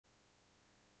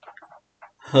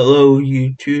Hello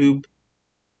YouTube.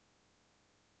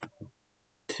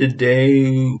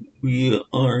 Today we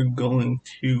are going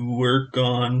to work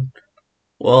on,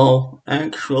 well,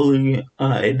 actually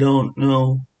I don't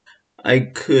know.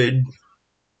 I should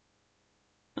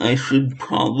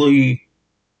probably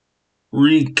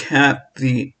recap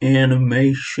the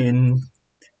animation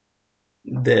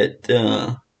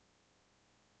that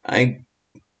I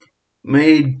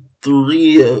made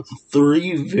three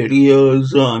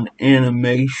videos on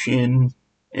animation,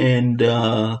 and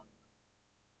the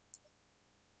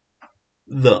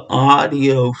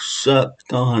audio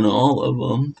sucked on all of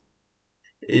them.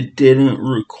 It didn't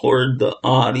record the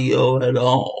audio at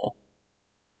all.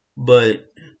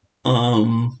 But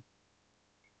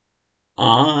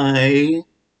I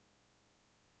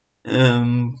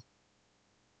am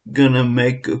gonna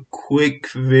make a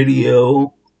quick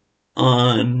video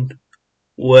on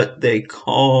what they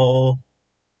call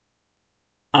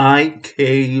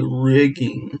IK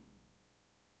rigging.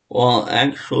 Well,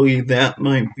 actually that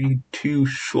might be too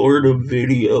short a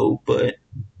video, but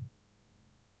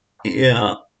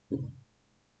yeah,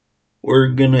 we're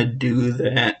gonna do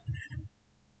that.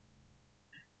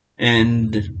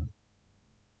 And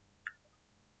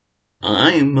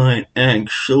I might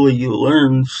actually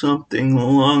learn something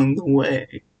along the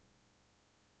way.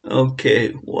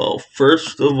 Okay, well,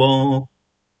 first of all,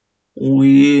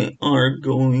 we are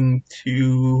going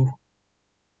to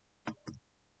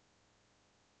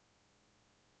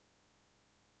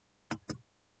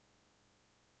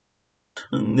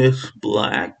turn this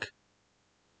black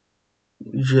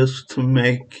just to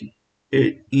make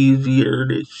it easier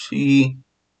to see.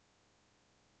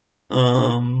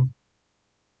 And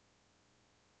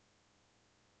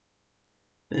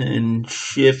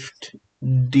Shift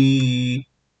D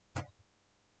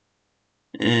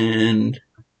and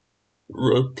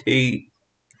rotate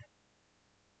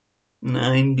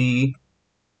 90.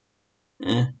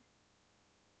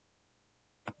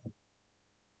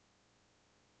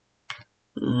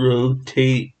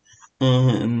 Rotate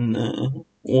on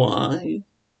Y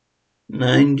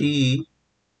 90.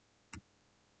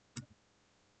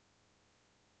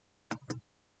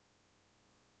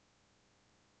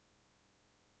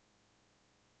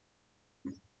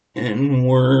 And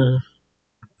we're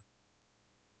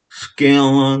scale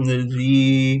on the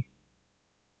Z.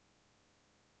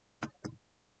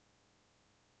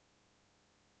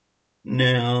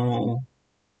 Now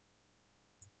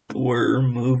we're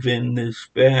moving this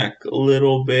back a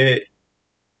little bit.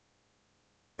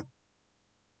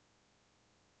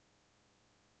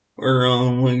 We're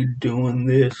only doing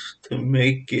this to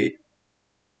make it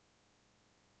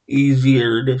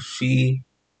easier to see.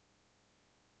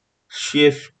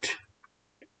 Shift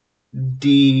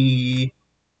D,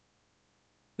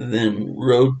 then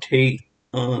rotate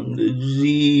on the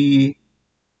Z,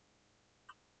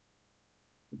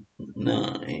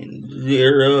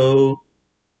 90.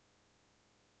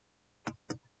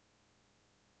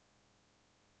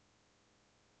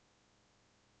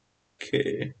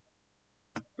 Okay,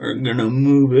 we're gonna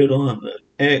move it on the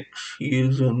X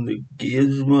using the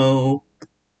gizmo,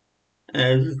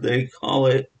 as they call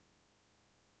it.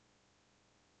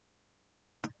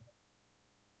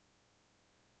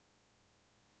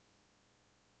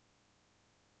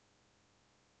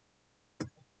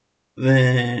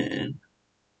 Then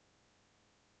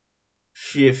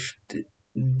Shift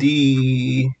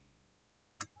D,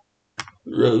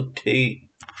 rotate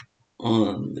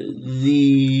on the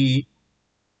Z,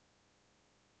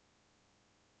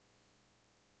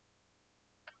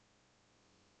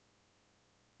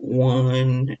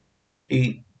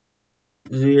 180.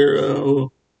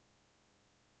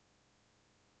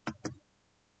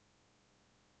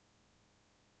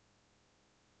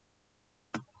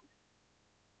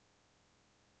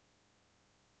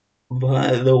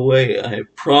 By the way, I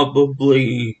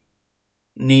probably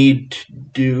need to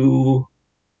do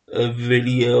a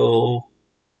video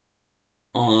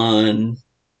on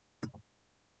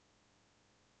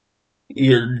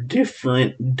your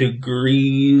different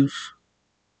degrees,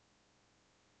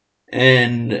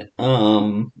 and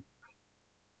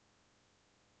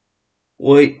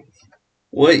what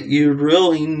you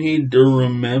really need to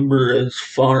remember as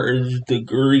far as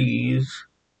degrees,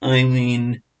 I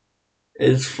mean,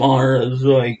 as far as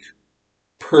like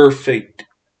perfect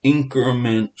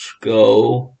increments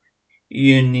go,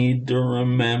 you need to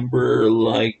remember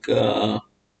like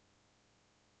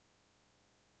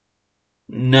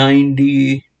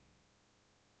 90,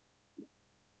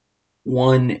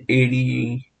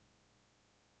 180,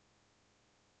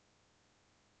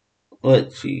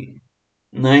 let's see,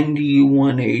 90,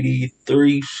 180,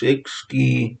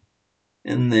 360,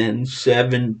 and then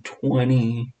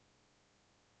 720.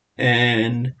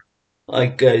 And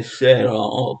like I said,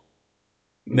 I'll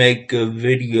make a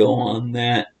video on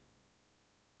that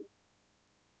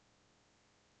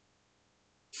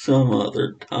some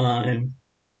other time.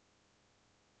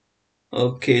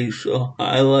 Okay, so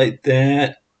highlight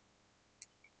that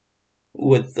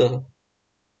with the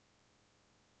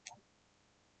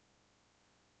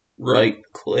right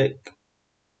click.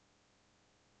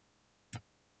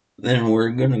 Then we're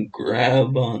gonna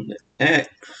grab on the X,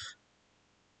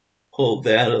 pull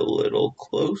that a little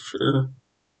closer.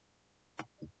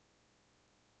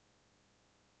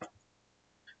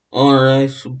 Or I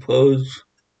suppose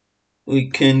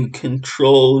we can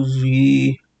control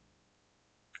Z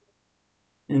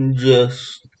and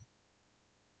just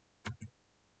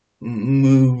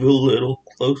move a little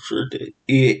closer to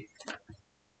it.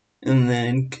 And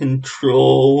then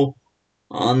control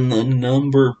on the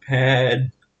number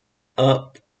pad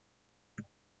up.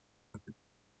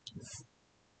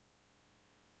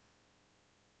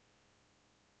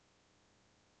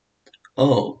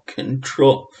 Oh,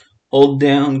 hold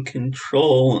down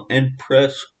control and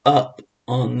press up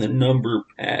on the number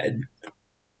pad.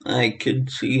 I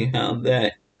could see how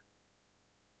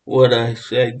what I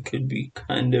said could be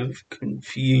kind of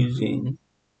confusing.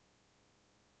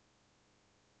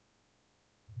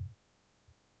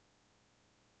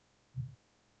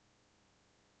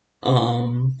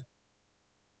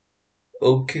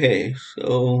 Okay,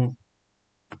 so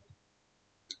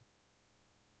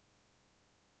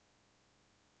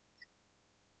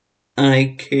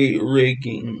IK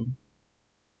rigging.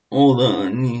 Hold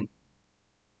on,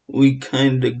 we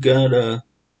kinda gotta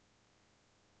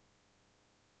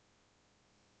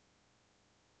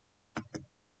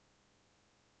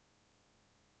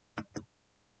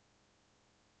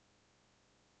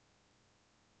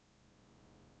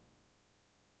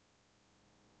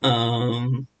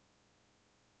um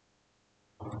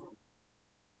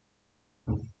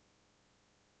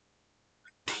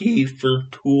T for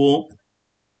tool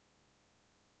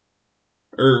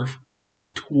or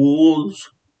tools.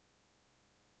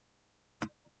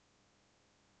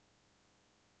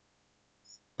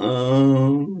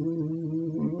 Um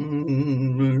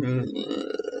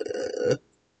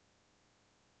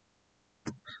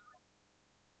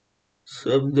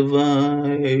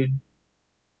Subdivide.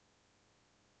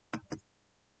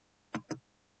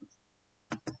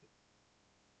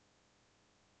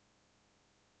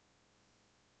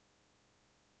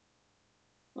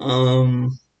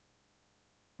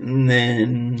 And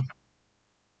then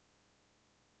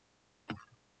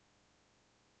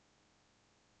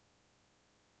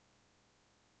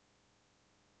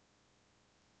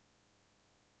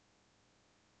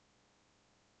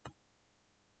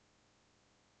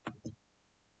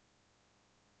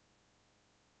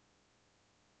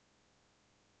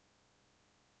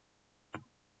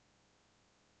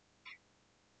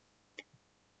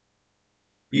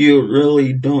you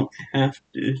really don't have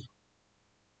to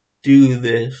do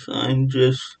this. I'm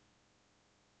just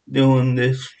doing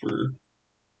this for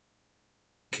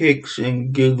kicks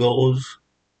and giggles,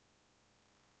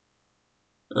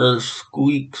 or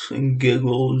squeaks and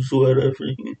giggles,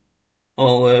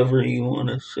 however you want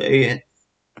to say it.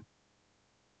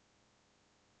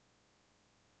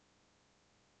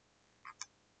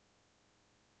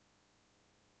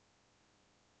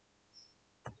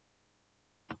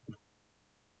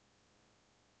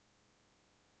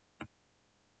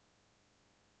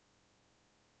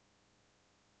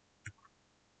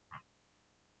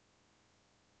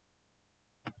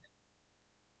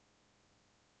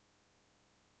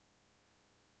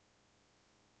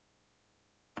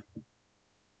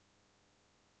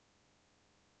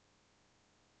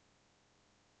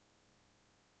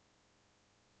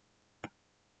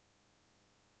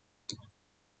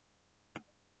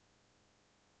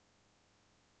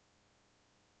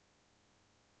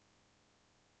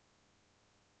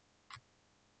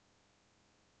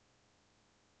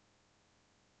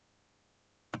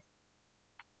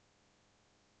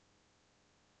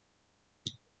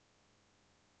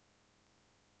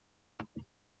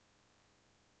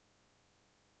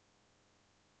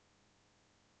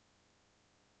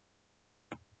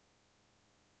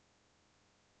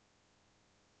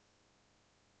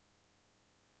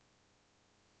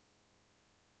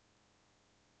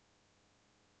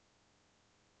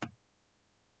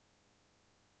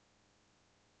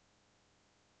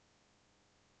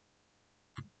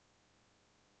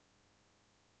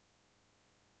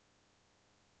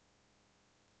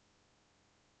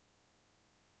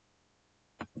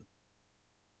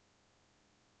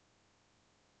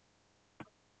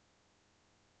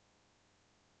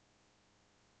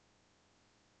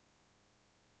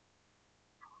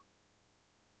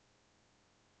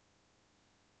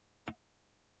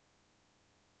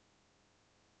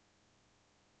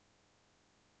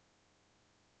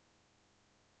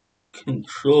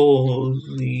 Control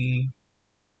Z,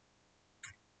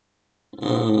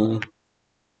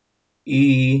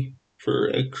 E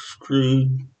for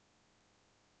extrude.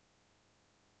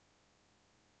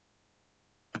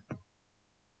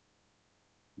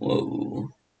 Whoa.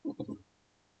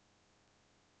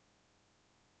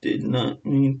 Did not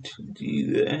mean to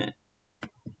do that.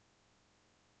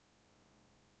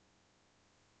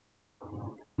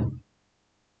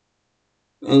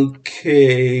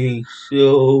 Okay,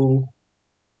 so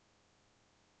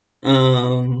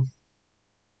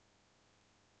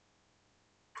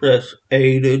press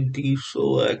A to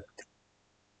deselect,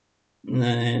 and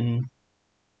then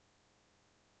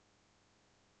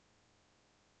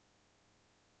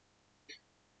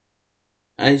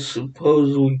I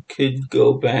suppose we could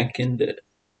go back into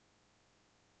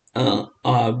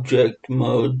object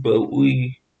mode, but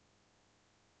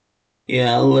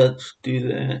yeah, let's do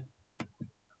that.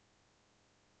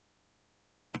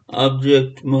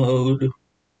 Object mode,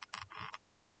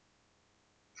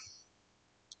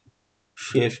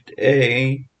 Shift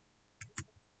A,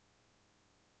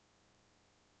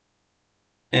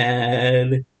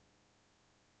 add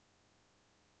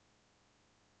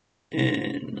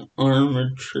an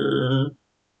armature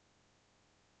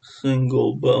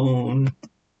single bone,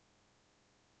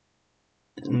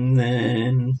 and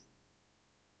then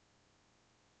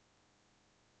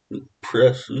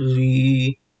press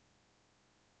Z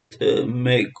to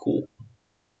make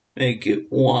it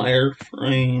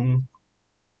wireframe.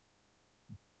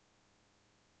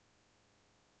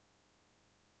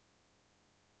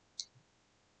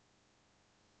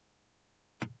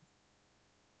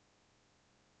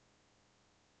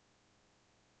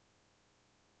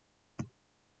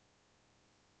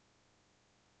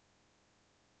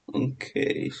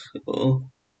 Okay,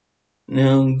 so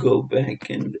now go back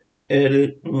into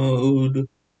edit mode,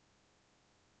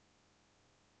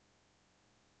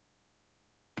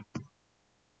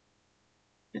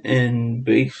 and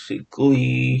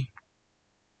basically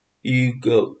you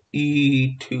go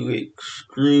E to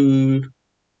extrude,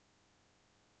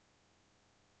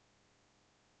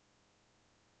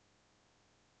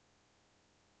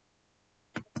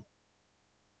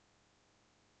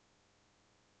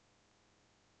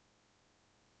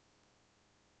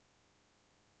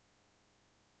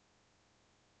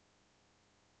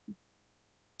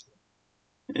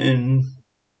 and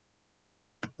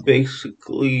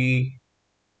basically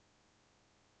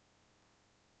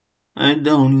I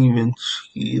don't even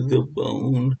see the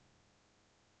bone.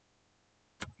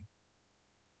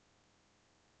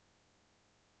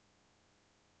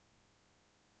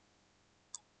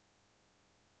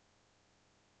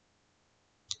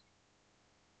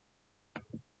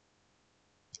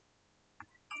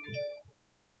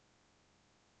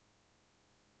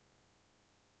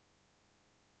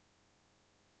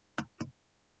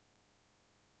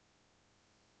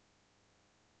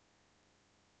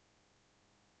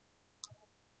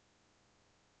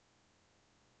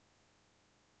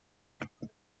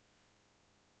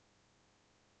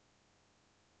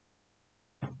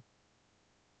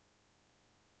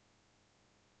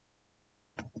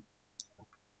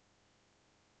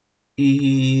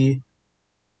 E,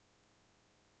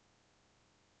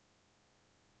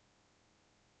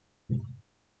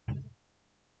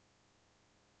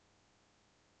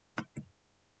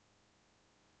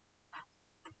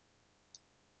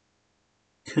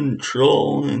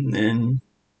 control, and then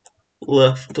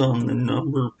left on the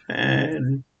number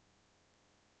pad.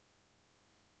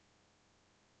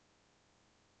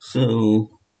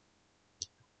 So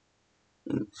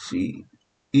let's see,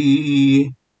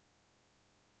 E,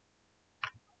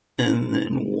 and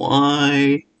then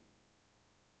Y,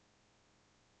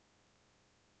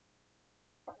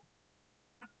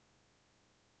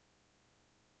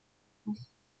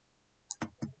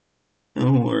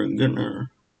 and we're gonna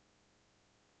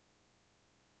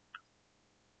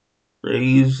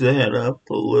raise that up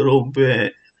a little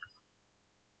bit.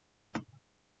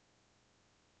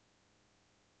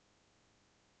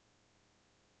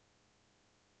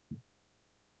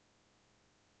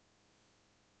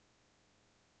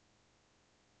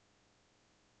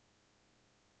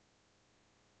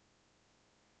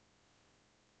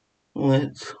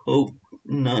 Let's hope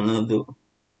none of the,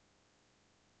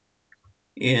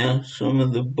 yeah, some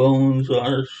of the bones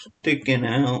are sticking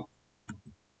out.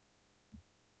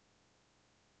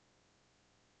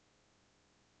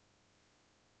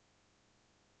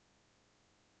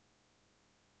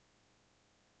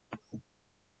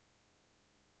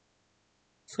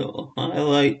 So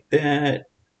highlight that.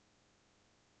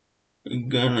 We're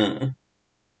gonna,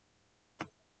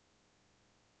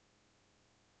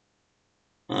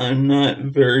 I'm not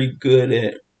very good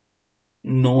at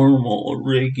normal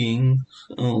rigging,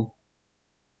 so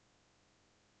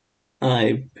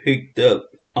I picked up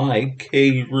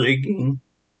IK rigging,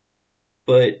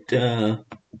 but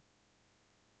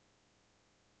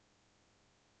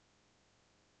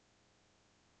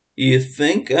you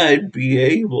think I'd be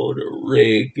able to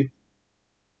rig.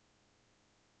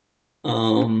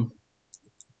 Um,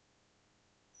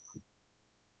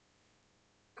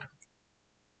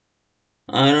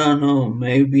 I don't know,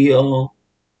 maybe I'll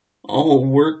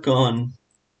work on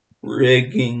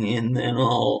rigging and then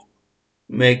I'll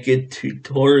make a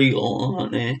tutorial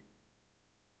on it.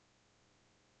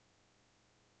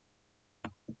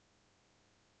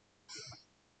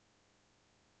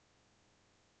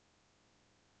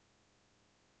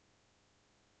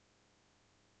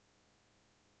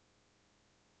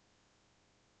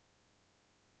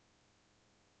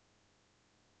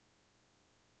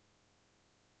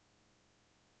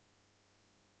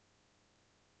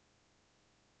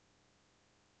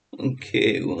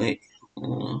 Okay, wait.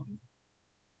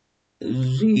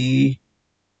 Z.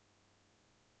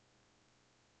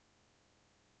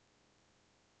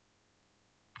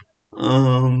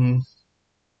 Um,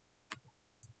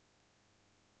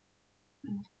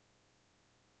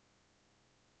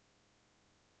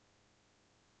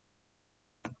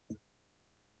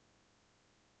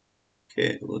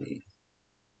 okay, wait.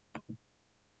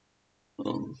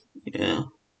 Yeah.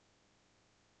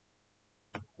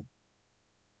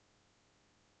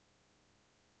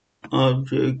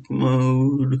 Object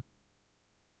mode.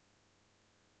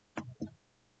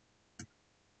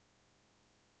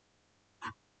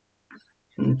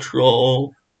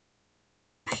 Control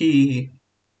P.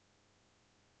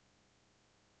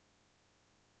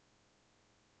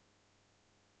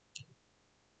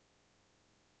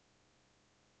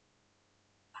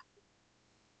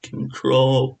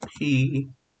 Control P.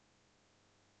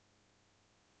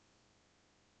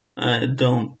 I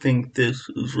don't think this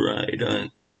is right.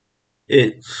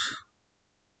 It's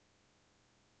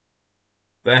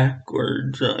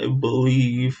backwards, I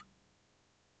believe.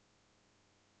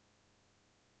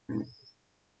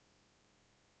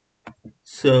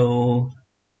 So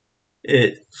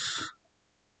it's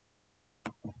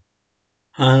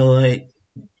highlight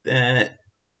that,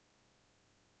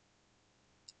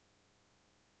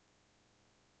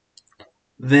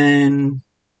 then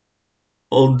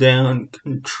hold down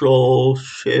Control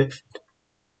Shift,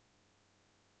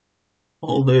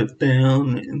 hold it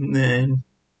down, and then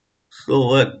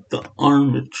select the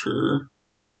armature,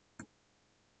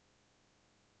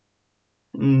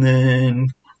 and then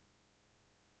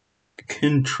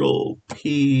Control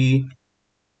P,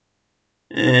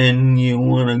 and you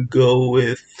want to go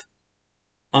with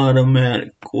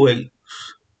automatic weights.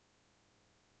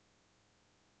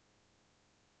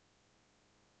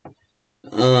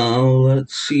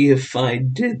 Let's see if I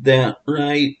did that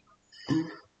right.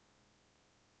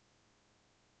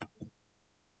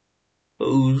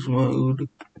 Pose mode.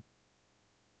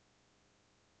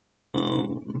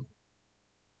 Um,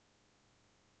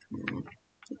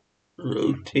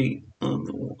 Rotate on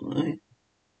the Y.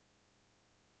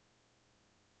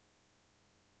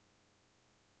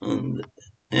 On the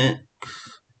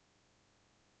X.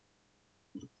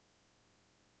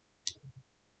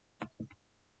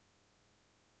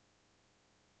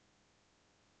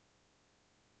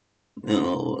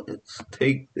 Now let's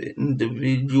take the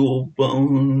individual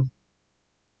bone,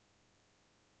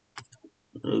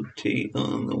 rotate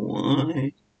on the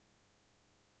Y.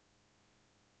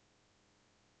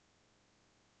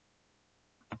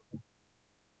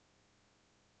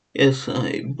 Yes,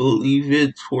 I believe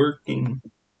it's working.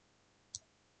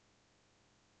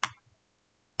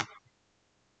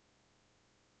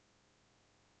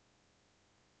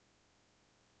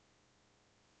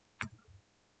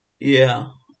 Yeah.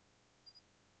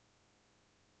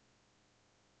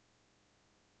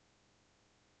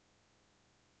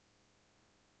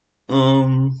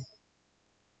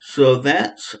 So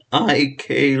that's IK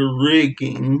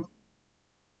rigging.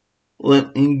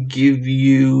 Let me give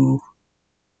you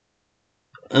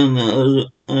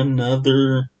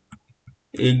another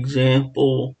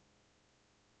example.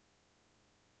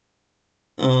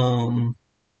 Um,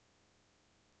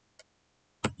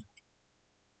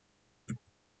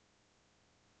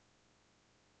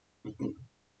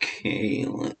 okay,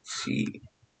 let's see.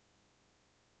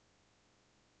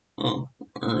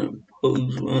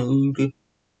 Pose mode,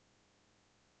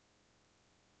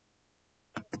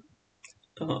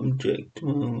 object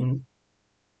mode.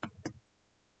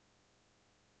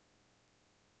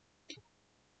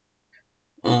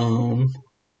 Um,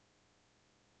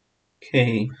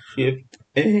 okay, Shift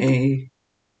A,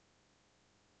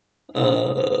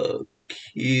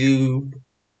 cube,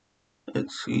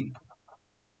 let's see,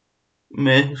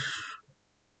 mesh,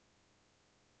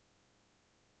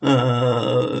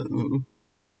 uh,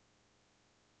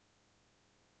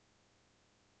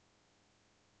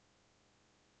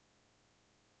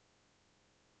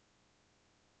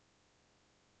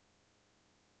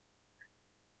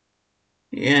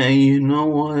 yeah, you know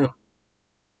what,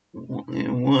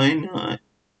 why not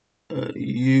a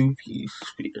UV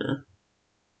sphere?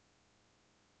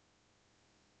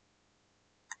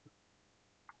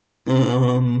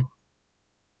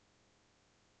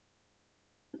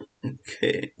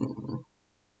 Okay,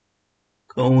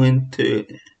 go into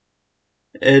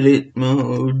edit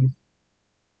mode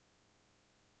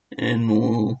and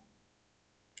we'll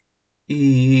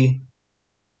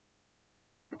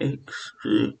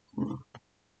extrude.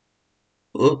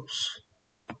 Oops,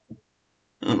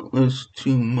 that was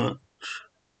too much.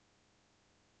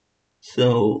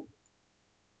 So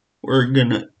we're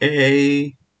gonna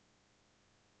A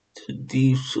to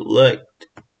deselect.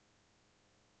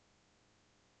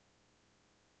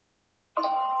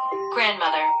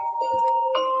 Grandmother.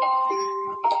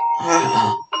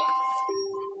 Ah,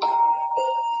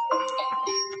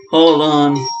 hold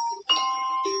on.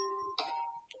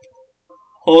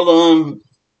 Hold on.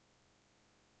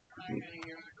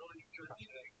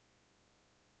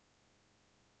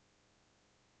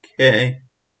 Okay.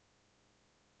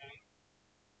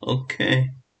 Okay.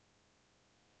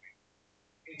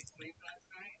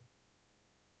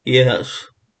 Yes.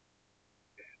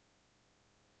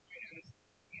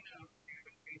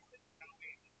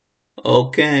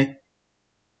 Okay.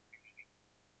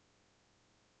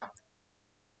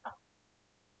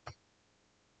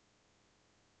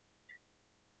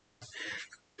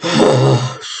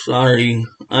 Sorry.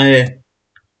 I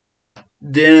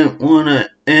didn't want to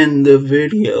end the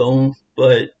video,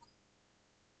 but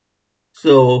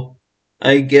so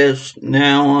I guess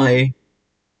now I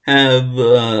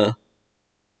have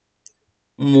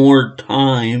more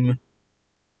time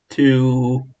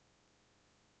to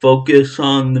focus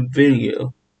on the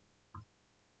video.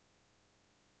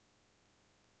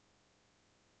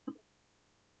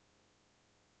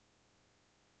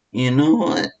 You know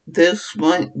what? This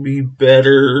might be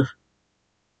better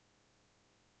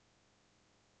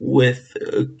with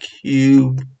a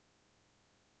cube.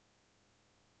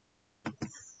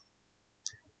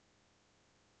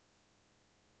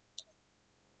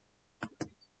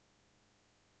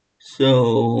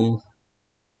 So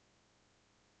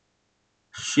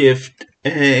Shift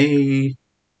A.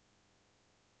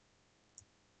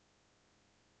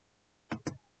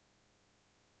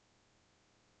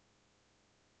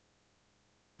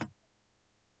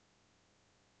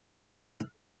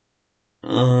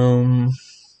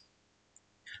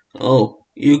 Oh,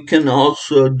 you can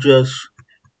also just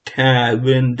tab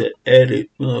into edit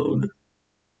mode.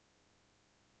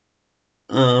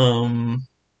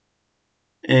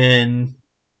 And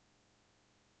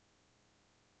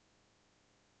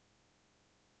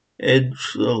edge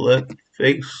select,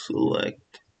 face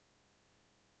select.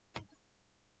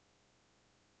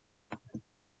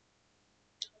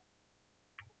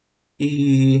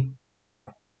 E,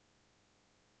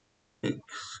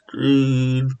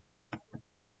 extrude.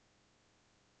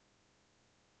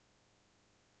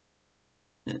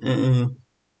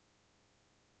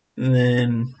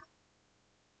 Then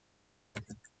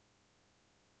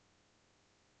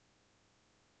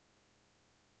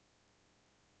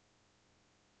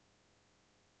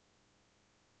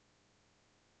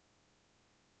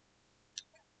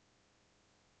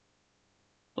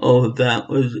oh, that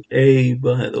was A,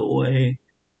 by the way.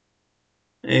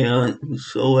 And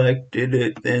selected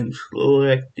it, then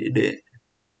selected it.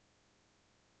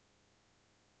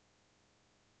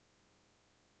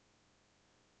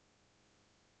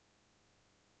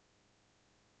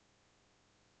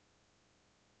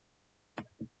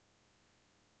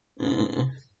 Uh,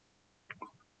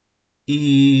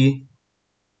 E,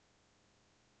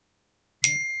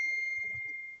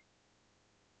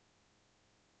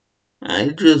 I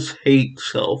just hate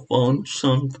cell phones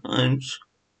sometimes.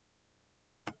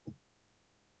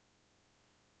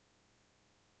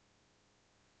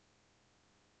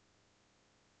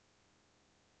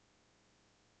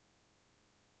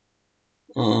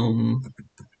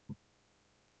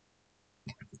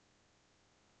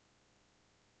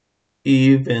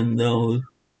 Even though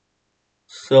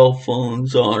cell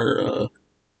phones are a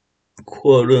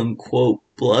quote unquote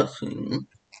blessing.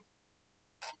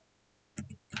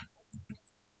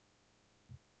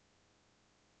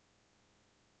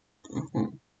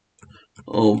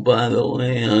 Oh, by the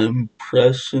way, I'm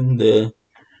pressing the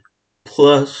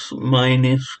plus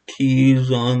minus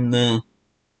keys on the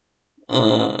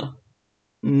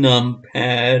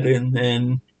numpad, and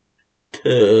then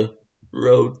to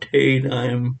rotate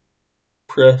I'm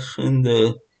pressing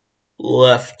the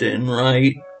left and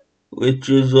right, which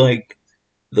is like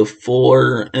the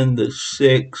 4 and the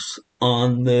 6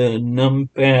 on the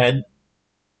numpad.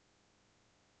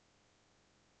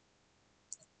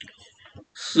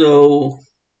 So,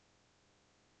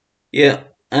 yeah,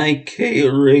 IK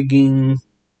rigging,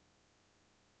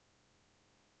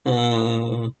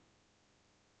 uh,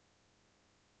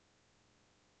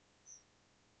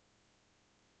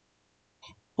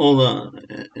 hold on.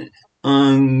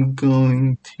 I'm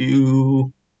going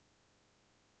to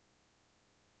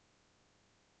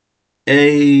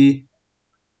A,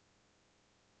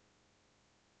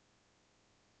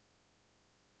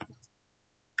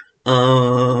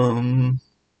 um,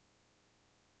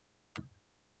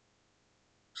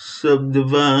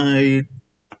 subdivide,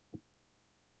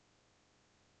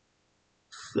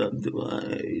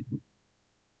 subdivide.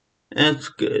 That's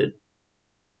good.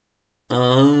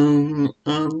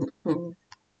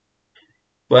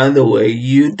 By the way,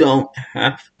 you don't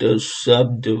have to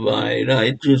subdivide.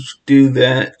 I just do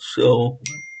that so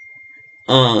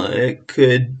it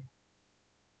could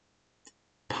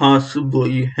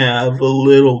possibly have a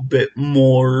little bit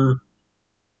more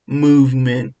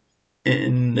movement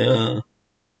and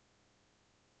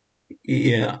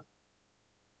yeah.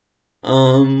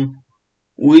 Um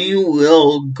we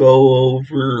will go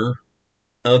over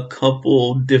a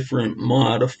couple different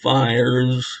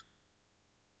modifiers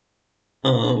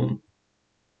um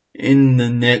in the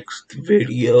next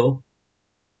video.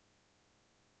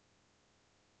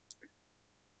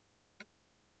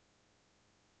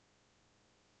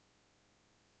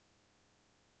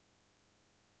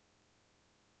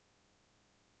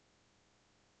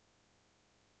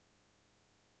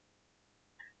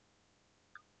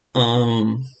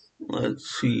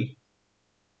 Let's see.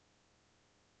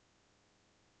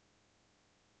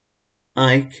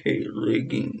 IK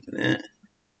rigging that.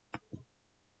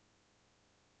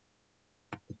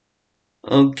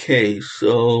 Okay,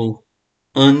 so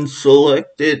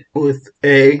unselect it with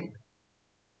A,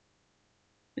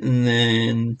 and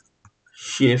then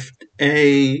Shift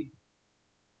A,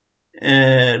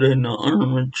 add an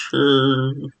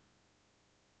armature,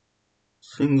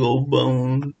 single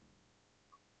bone,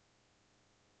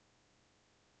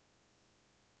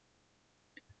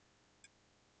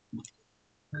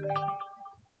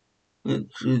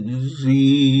 let's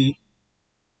Z,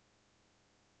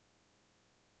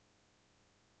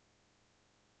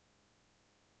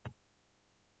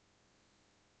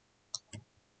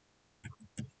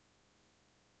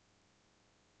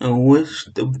 I wish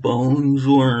the bones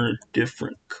were a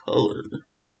different color.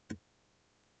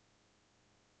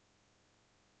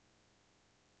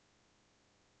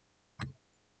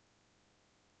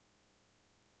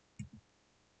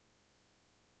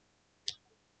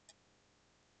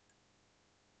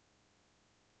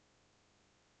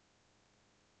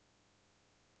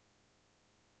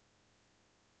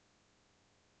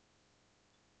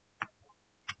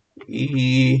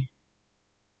 E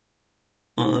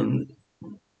on,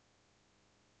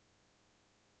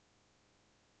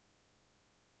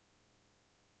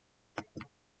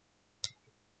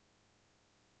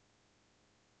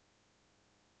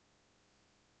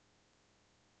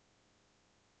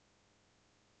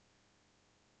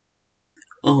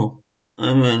 oh,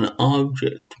 I'm in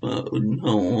object mode,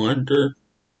 no wonder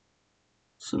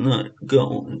it's not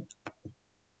going.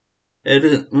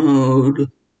 Edit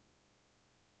mode,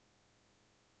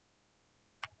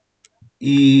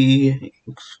 E,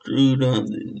 extrude on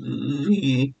the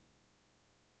Z,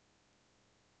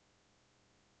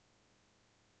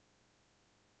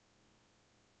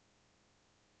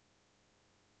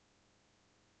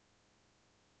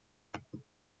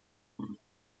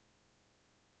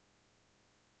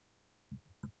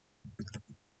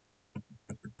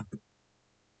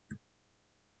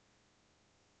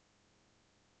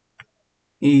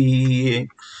 E,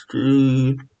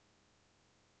 extrude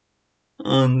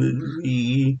on the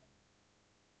Z,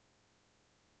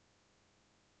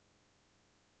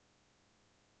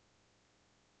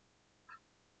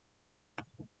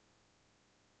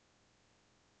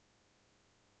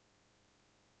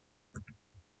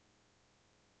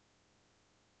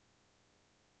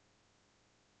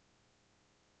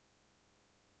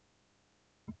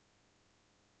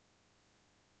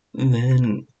 and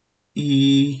then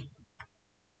E,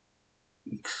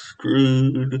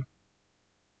 extrude,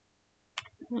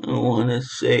 I want to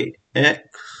say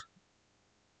X,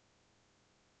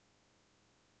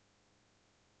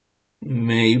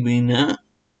 maybe not,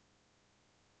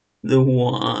 the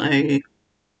Y,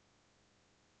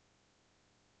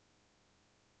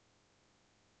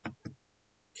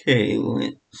 Okay,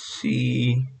 let's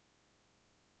see.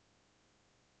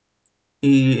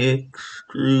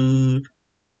 Extrude.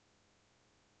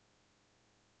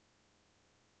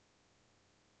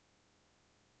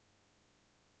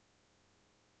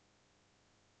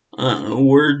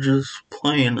 We're just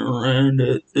playing around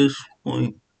at this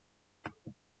point.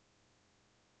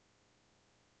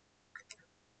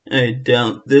 I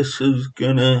doubt this is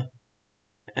gonna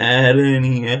add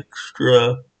any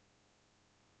extra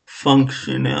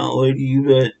functionality,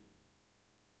 but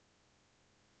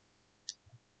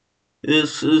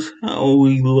this is how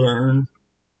we learn.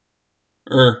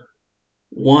 Or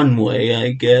one way,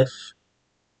 I guess.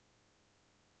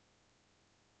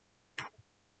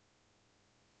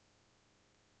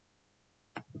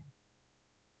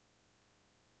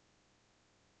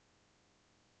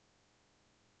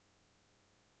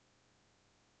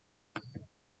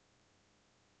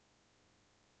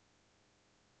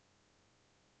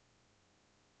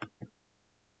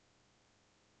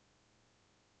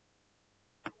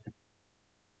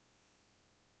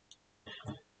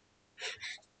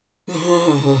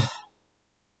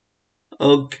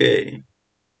 Okay,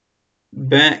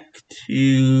 back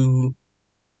to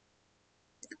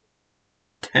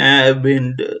tab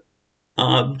and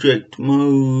object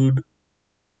mode.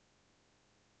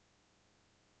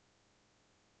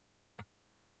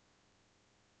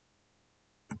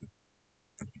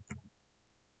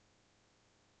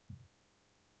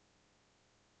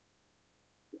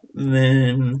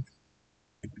 Then,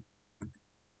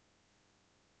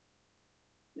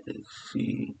 let's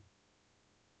see.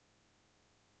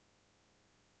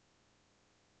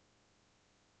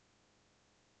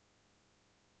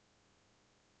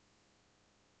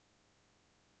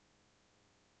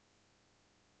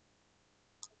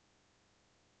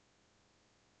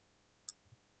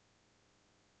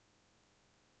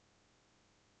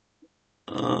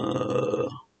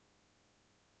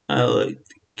 I like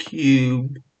the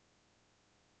cube.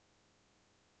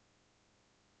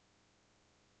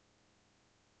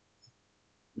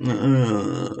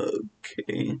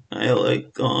 Okay, I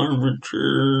like the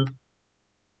armature.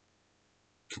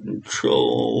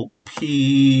 Control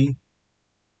P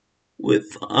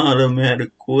with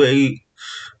automatic weight.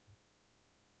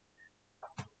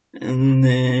 And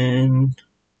then,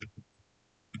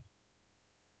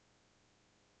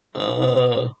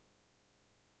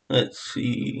 let's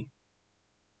see.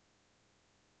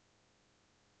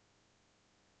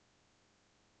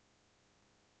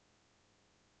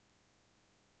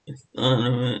 With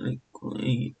automatic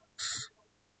weights.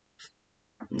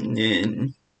 And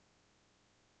then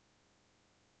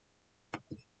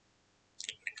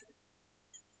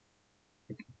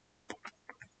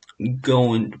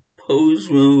go into pose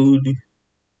mode.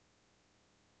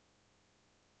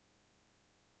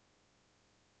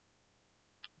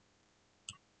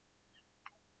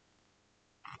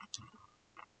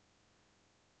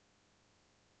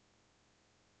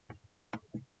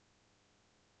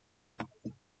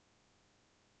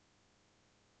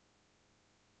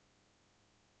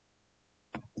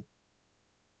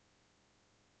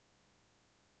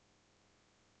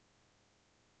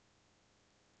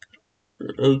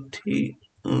 Rotate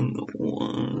on the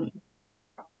one.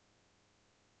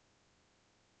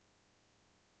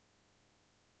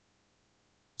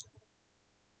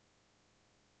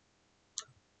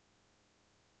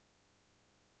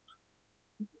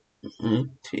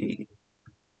 Rotate.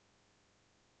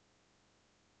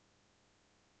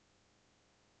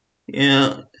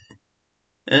 Yeah,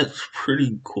 that's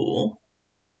pretty cool.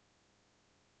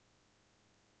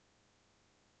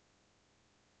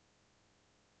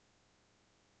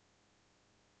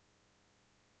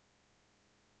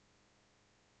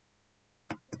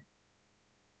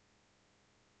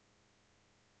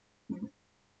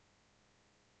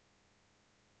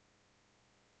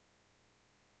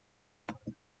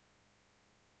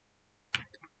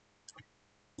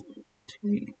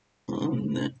 Rotate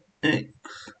on the X.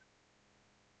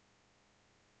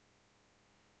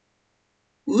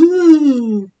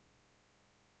 Woo!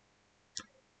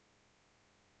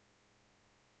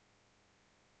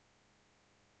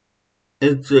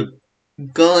 It's a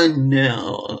gun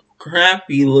now. A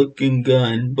crappy looking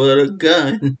gun, but a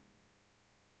gun.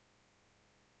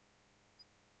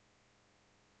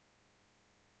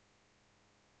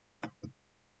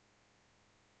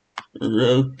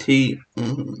 Rotate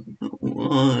on the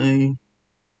Y.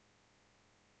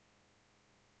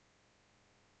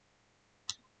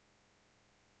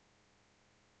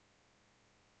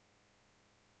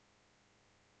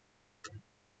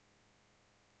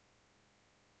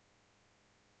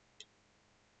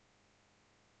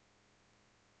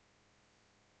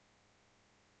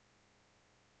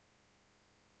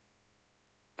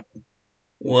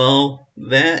 Well,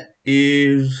 that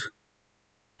is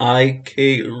IK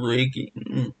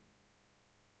rigging.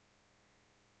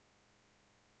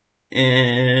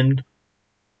 And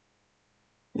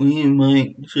we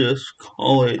might just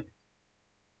call it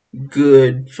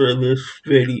good for this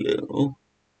video.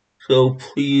 So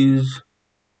please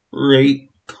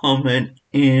rate, comment,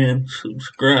 and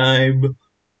subscribe.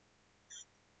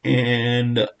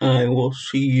 And I will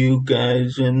see you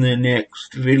guys in the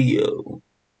next video.